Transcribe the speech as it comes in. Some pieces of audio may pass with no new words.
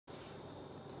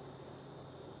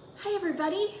Hi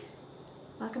everybody,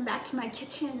 welcome back to my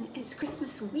kitchen. It's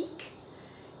Christmas week,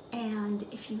 and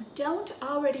if you don't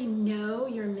already know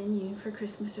your menu for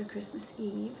Christmas or Christmas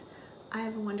Eve, I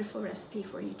have a wonderful recipe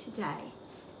for you today.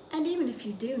 And even if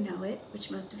you do know it, which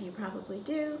most of you probably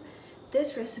do,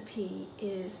 this recipe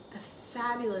is a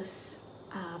fabulous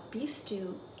beef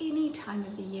stew any time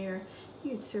of the year.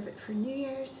 You could serve it for New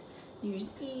Year's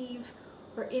Eve,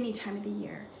 or any time of the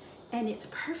year. And it's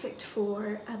perfect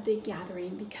for a big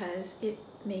gathering because it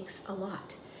makes a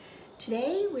lot.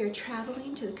 Today we're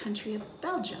traveling to the country of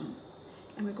Belgium,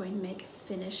 and we're going to make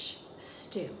Finnish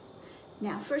stew.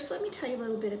 Now first let me tell you a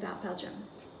little bit about Belgium.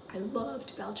 I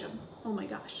loved Belgium. Oh my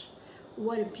gosh,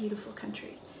 what a beautiful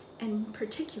country. And in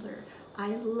particular,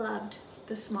 I loved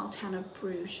the small town of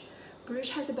Bruges.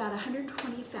 Bruges has about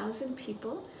 120,000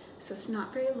 people, so it's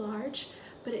not very large,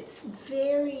 but it's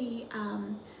very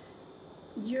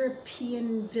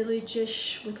European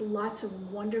village-ish with lots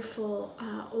of wonderful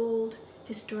old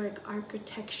historic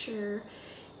architecture.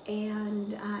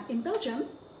 And in Belgium,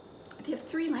 they have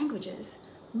 3 languages.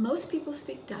 Most people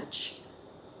speak Dutch,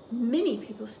 many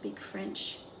people speak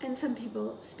French, and some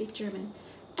people speak German,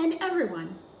 and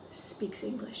everyone speaks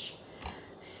English.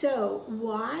 So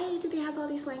why do they have all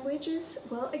these languages?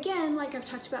 Well, again, like I've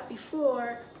talked about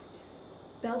before,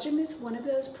 Belgium is one of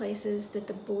those places that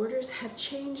the borders have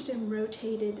changed and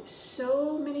rotated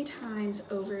so many times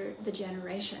over the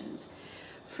generations.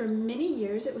 For many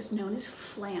years, it was known as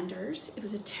Flanders. It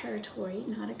was a territory,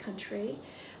 not a country,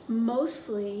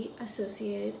 mostly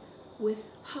associated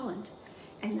with Holland,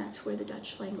 and that's where the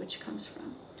Dutch language comes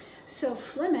from. So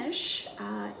Flemish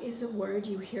is a word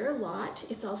you hear a lot.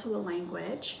 It's also a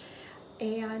language,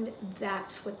 and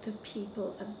that's what the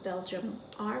people of Belgium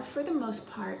are for the most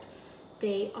part.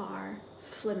 They are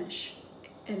Flemish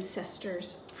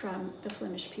ancestors from the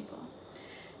Flemish people.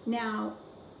 Now,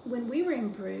 when we were in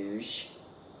Bruges,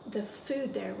 the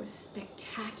food there was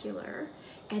spectacular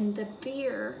and the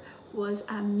beer was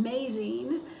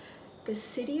amazing. The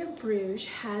city of Bruges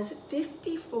has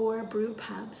 54 brew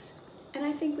pubs, and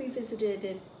I think we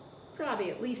visited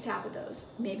probably at least half of those,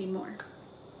 maybe more.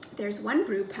 There's one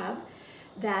brew pub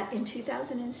that in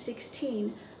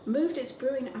 2016 moved its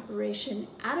brewing operation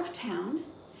out of town,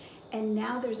 and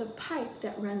now there's a pipe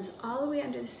that runs all the way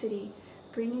under the city,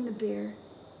 bringing the beer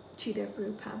to their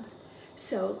brew pub.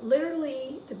 So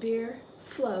literally the beer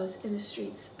flows in the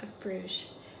streets of Bruges.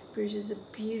 Bruges is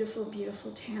a beautiful,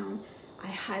 beautiful town. I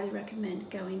highly recommend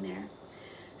going there.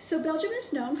 So Belgium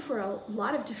is known for a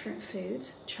lot of different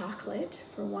foods, chocolate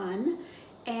for one,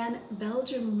 and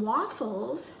Belgian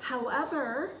waffles.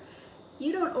 However,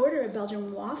 you don't order a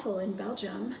Belgian waffle in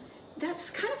Belgium.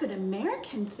 That's kind of an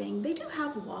American thing. They do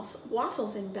have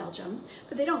waffles in Belgium,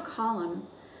 but they don't call them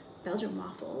Belgian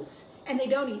waffles, and they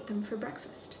don't eat them for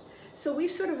breakfast. So we've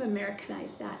sort of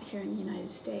Americanized that here in the United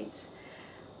States.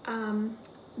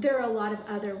 There are a lot of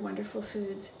other wonderful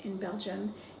foods in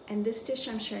Belgium, and this dish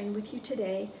I'm sharing with you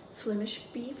today, Finnish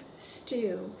Beef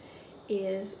Stew,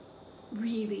 is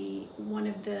really one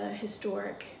of the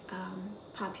historic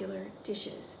popular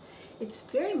dishes. It's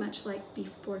very much like beef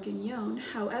bourguignon.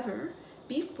 However,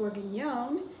 beef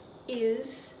bourguignon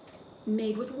is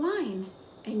made with wine.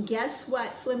 And guess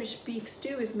what Flemish beef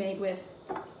stew is made with?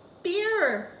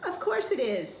 Beer! Of course it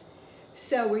is.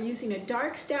 So we're using a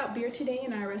dark stout beer today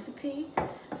in our recipe.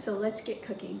 So let's get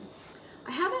cooking.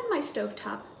 I have on my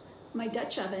stovetop my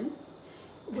Dutch oven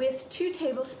with 2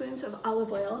 tablespoons of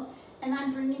olive oil, and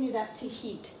I'm bringing it up to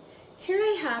heat. Here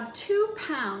I have 2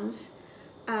 pounds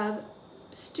of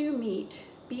stew meat,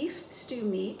 beef stew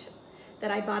meat,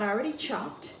 that I bought already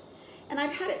chopped, and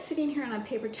I've had it sitting here on a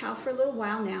paper towel for a little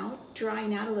while now,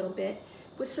 drying out a little bit,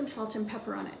 with some salt and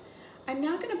pepper on it. I'm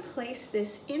now going to place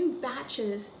this in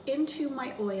batches into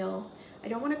my oil. I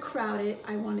don't want to crowd it.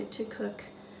 I want it to cook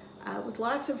with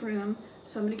lots of room,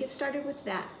 so I'm going to get started with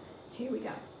that. Here we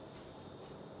go.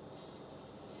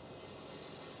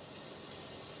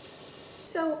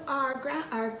 So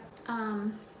our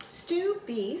stewed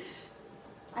beef,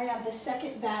 I have the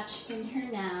second batch in here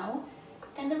now.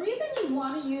 And the reason you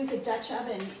want to use a Dutch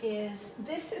oven is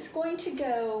this is going to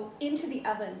go into the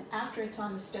oven after it's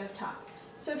on the stovetop.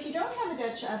 So if you don't have a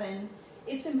Dutch oven,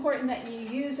 it's important that you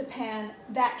use a pan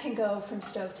that can go from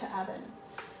stove to oven.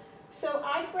 So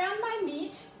I browned my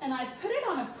meat and I've put it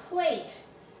on a plate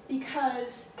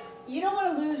because you don't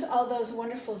want to lose all those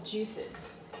wonderful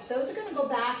juices. Those are going to go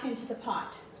back into the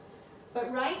pot.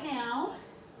 But right now,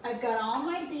 I've got all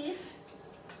my beef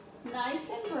nice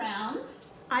and brown.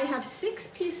 I have 6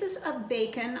 pieces of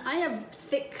bacon. I have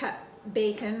thick cut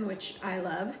bacon, which I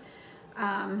love.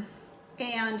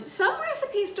 And some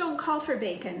recipes don't call for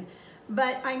bacon,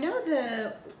 but I know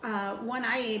the one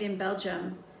I ate in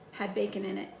Belgium had bacon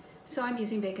in it, so I'm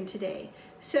using bacon today.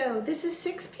 So this is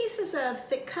 6 pieces of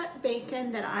thick cut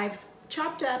bacon that I've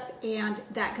chopped up, and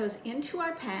that goes into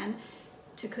our pan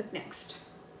to cook next.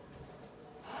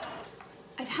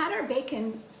 I've had our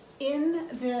bacon in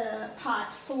the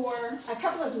pot for a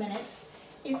couple of minutes.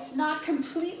 It's not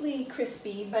completely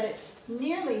crispy, but it's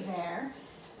nearly there.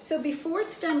 So before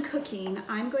it's done cooking,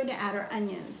 I'm going to add our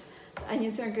onions. The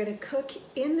onions are going to cook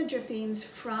in the drippings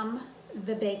from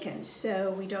the bacon,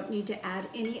 so we don't need to add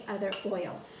any other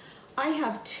oil. I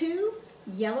have 2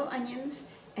 yellow onions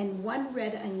and 1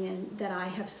 red onion that I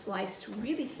have sliced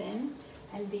really thin,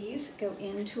 and these go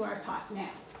into our pot now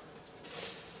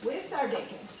with our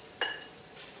bacon.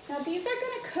 Now these are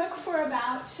going to cook for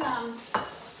about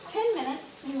 10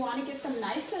 minutes. We want to get them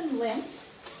nice and limp.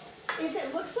 If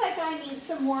it looks like I need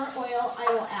some more oil,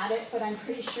 I will add it, but I'm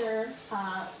pretty sure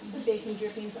the bacon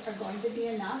drippings are going to be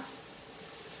enough.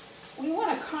 We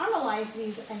want to caramelize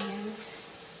these onions,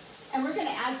 and we're going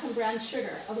to add some brown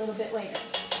sugar a little bit later.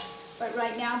 But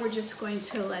right now we're just going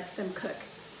to let them cook.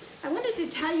 I wanted to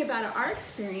tell you about our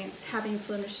experience having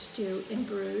Flemish stew in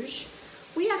Bruges.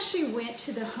 We actually went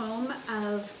to the home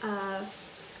of a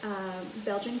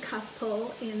Belgian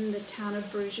couple in the town of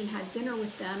Bruges and had dinner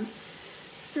with them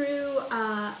through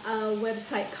a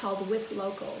website called With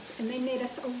Locals, and they made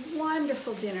us a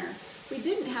wonderful dinner. We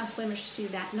didn't have Flemish stew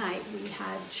that night. We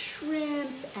had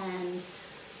shrimp and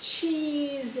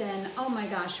cheese, and oh my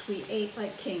gosh, we ate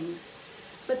like kings.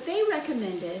 But they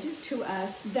recommended to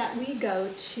us that we go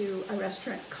to a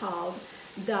restaurant called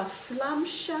the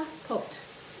Vlaamse Pot.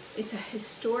 It's a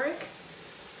historic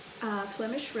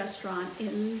Flemish restaurant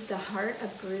in the heart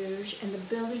of Bruges, and the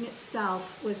building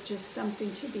itself was just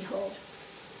something to behold.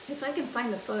 If I can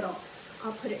find the photo,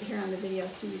 I'll put it here on the video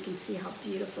so you can see how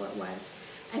beautiful it was.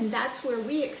 And that's where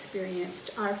we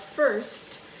experienced our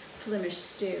first Flemish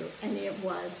stew, and it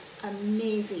was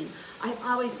amazing. I've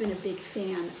always been a big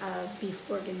fan of beef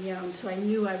bourguignon, so I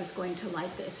knew I was going to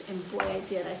like this, and boy, I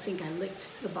did. I think I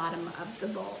licked the bottom of the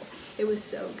bowl. It was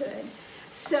so good.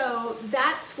 So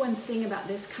that's one thing about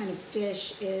this kind of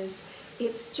dish, is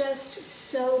it's just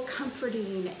so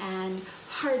comforting and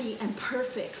hearty and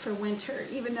perfect for winter.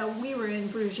 Even though we were in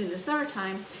Bruges in the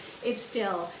summertime, it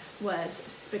still was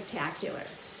spectacular.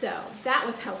 So that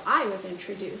was how I was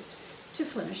introduced to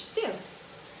Flemish stew.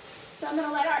 So I'm going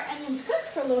to let our onions cook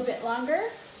for a little bit longer,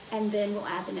 and then we'll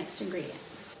add the next ingredient.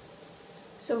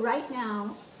 So right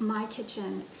now, my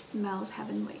kitchen smells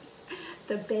heavenly.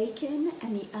 The bacon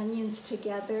and the onions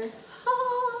together,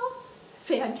 oh,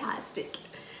 fantastic.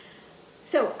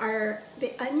 So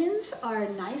the onions are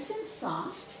nice and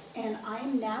soft, and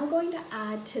I'm now going to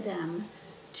add to them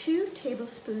 2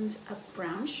 tablespoons of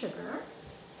brown sugar.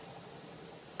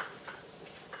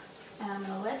 And I'm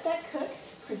going to let that cook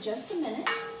for just a minute.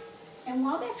 And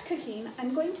while that's cooking,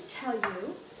 I'm going to tell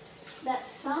you that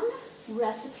some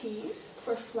recipes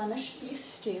for Flemish beef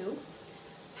stew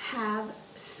have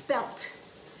spelt.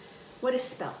 What is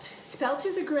spelt? Spelt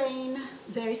is a grain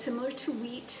very similar to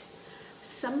wheat,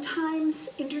 sometimes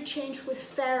interchanged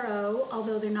with farro,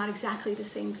 although they're not exactly the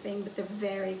same thing, but they're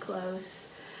very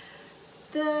close.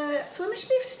 The Flemish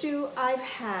beef stew I've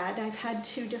had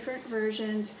 2 different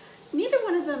versions. Neither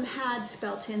one of them had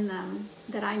spelt in them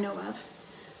that I know of.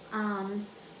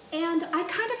 And I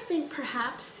kind of think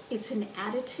perhaps it's an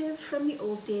additive from the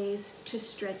old days to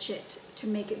stretch it, to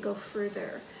make it go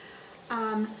further.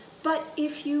 But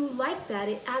if you like that,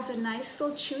 it adds a nice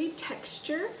little chewy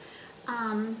texture.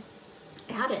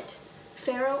 Add it.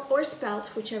 Farro or spelt,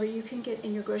 whichever you can get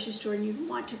in your grocery store, and you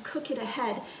want to cook it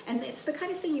ahead. And it's the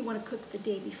kind of thing you want to cook the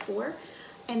day before,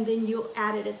 and then you'll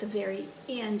add it at the very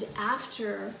end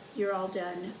after you're all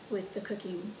done with the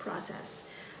cooking process.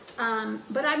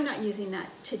 But I'm not using that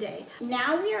today.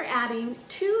 Now we are adding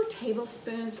 2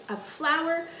 tablespoons of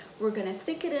flour. We're going to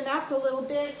thicken it up a little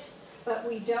bit, but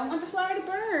we don't want the flour to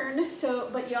burn,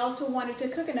 but you also want it to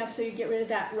cook enough so you get rid of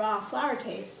that raw flour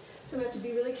taste. So we have to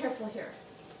be really careful here.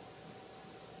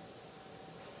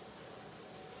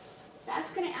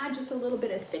 That's going to add just a little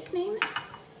bit of thickening,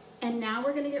 and now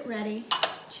we're going to get ready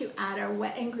to add our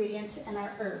wet ingredients and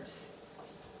our herbs.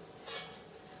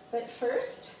 But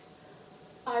first,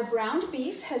 our browned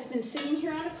beef has been sitting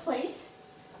here on a plate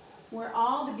where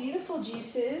all the beautiful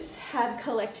juices have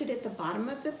collected at the bottom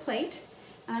of the plate,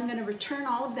 and I'm going to return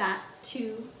all of that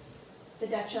to the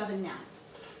Dutch oven now.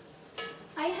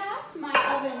 I have my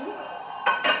oven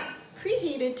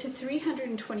preheated to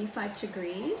 325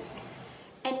 degrees,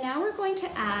 and now we're going to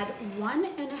add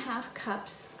 1.5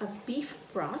 cups of beef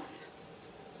broth.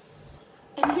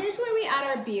 And here's where we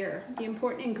add our beer, the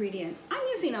important ingredient. I'm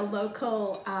using a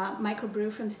local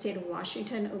microbrew from the state of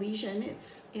Washington, Elysian.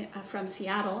 It's from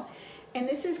Seattle. And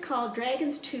this is called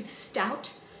Dragon's Tooth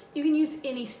Stout. You can use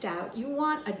any stout. You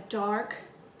want a dark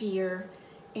beer.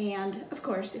 And of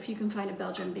course, if you can find a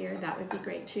Belgian beer, that would be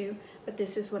great too. But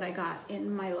this is what I got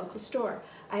in my local store.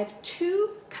 I have 2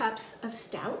 cups of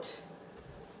stout.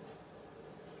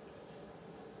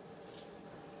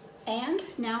 And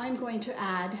now I'm going to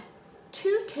add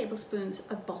 2 tablespoons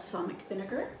of balsamic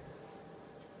vinegar.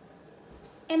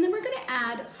 And then we're going to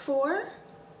add 4,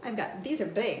 these are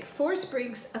big, 4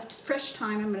 sprigs of fresh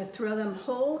thyme. I'm going to throw them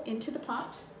whole into the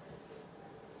pot.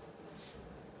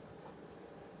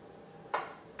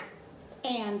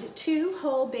 And 2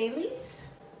 whole bay leaves.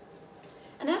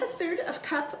 And I have a 1/3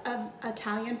 cup of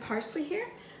Italian parsley here.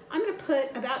 I'm going to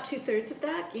put about 2/3 of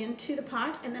that into the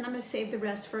pot, and then I'm going to save the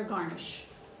rest for a garnish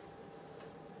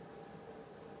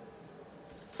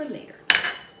for later.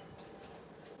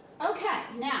 Okay,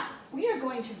 now we are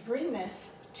going to bring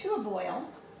this to a boil.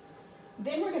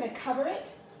 Then we're going to cover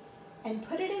it and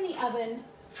put it in the oven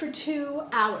for 2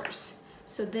 hours.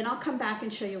 So then I'll come back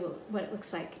and show you what it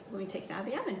looks like when we take it out of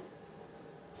the oven.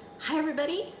 Hi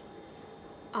everybody,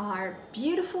 our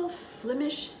beautiful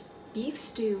Flemish beef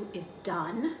stew is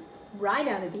done right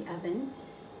out of the oven.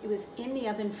 It was in the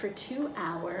oven for 2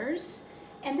 hours,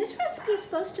 and this recipe is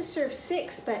supposed to serve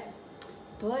 6, but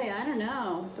boy, I don't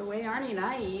know, the way Arnie and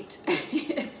I eat,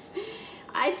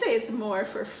 I'd say it's more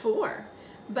for 4,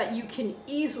 but you can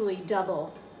easily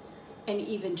double and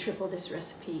even triple this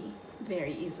recipe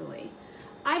very easily.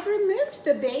 I've removed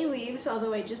the bay leaves,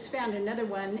 although I just found another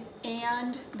one,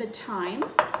 and the thyme.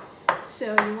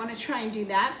 So you want to try and do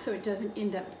that so it doesn't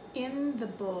end up in the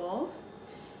bowl.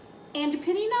 And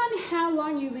depending on how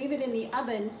long you leave it in the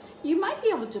oven, you might be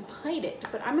able to plate it,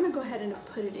 but I'm going to go ahead and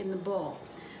put it in the bowl.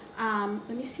 Let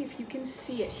me see if you can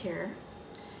see it here.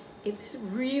 It's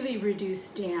really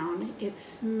reduced down. It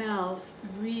smells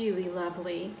really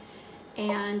lovely.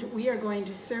 And we are going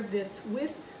to serve this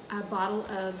with a bottle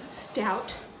of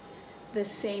stout, the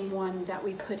same one that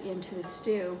we put into the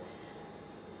stew.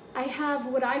 I have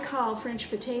what I call French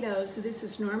potatoes. So this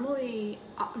is normally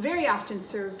very often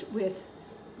served with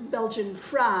Belgian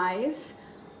fries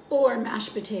or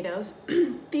mashed potatoes.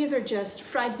 These are just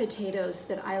fried potatoes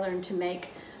that I learned to make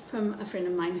from a friend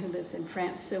of mine who lives in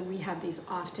France. So we have these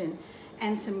often,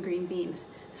 and some green beans.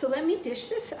 So let me dish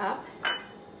this up,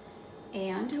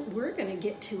 and we're gonna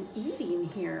get to eating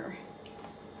here.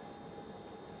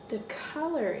 The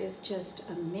color is just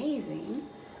amazing.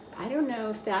 I don't know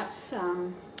if that's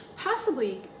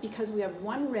possibly because we have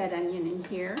 1 red onion in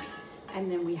here, and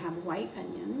then we have white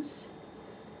onions.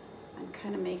 I'm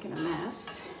kind of making a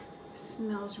mess.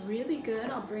 Smells really good.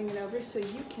 I'll bring it over so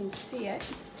you can see it.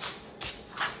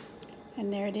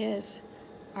 And there it is,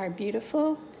 our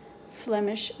beautiful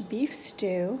Flemish beef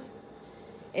stew.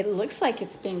 It looks like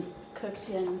it's been cooked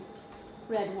in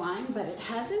red wine, but it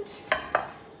hasn't.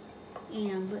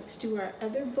 And let's do our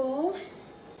other bowl.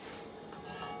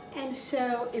 And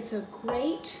so it's a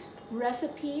great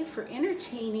recipe for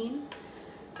entertaining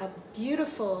a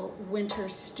beautiful winter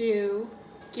stew.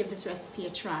 Give this recipe a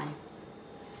try.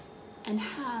 And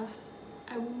have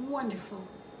a wonderful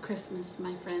Christmas,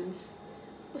 my friends.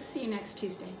 We'll see you next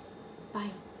Tuesday.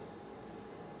 Bye.